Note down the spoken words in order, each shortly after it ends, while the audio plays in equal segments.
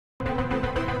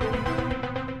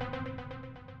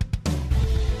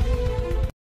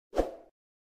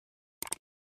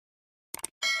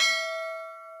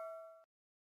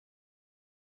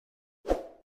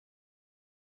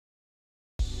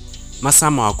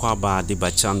Masama akwaba de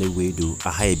bachane wedo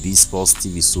aha ebi sports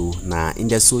TV so na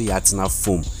indeso yatina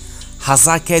form.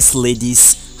 Hasaacas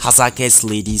ladies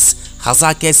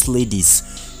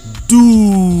do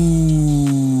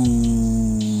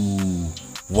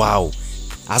wow.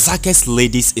 Hasaacas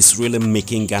ladies is really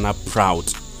making Ghana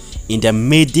proud in the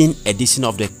maiden edition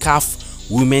of the CAF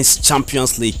Women's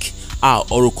Champions League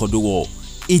Orokodo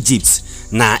Egypt.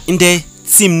 Na in the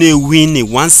team ne win a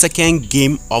 1-second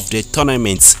game of the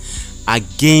tournament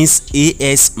against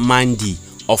AS Mande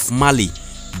of Mali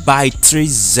by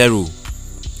 3-0.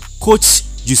 Coach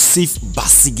Yusuf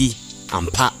Basigi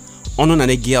Ampa ono na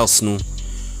the girls no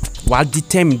while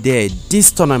determined there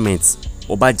this tournament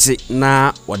obaje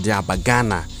na wode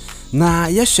abagana na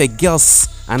yeshe girls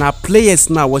and our players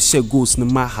now what share goals no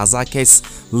ma Hasaacas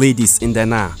ladies in the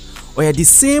na or the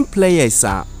same players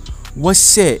what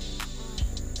share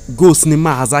goals ni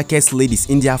ma Hasaacas ladies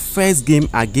in their first game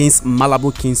against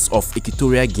Malabo Kings of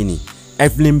Equatorial Guinea.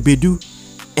 Evelyn Badu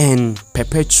and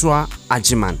Perpetua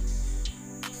Ajiman.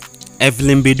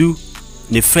 Evelyn Badu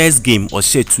the first game or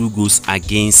share 2 goals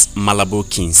against Malabo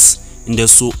Kings. In the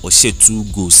so or share 2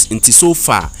 goals. Until so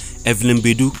far, Evelyn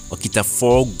Badu okita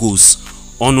 4 goals.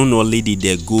 Ono no lady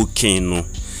the goal king no.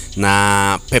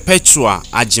 Na Perpetua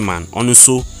Ajiman ono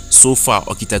so far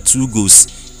okita 2 goals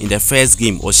in the first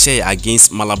game or share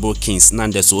against Malabo Kings.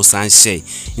 Nande so san share.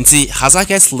 Until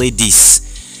Hasaacas ladies,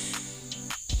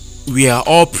 we are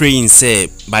all praying say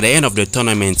by the end of the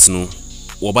tournament no.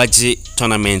 Wabaji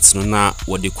tournament no na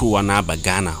wadikuwa na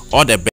bagana all the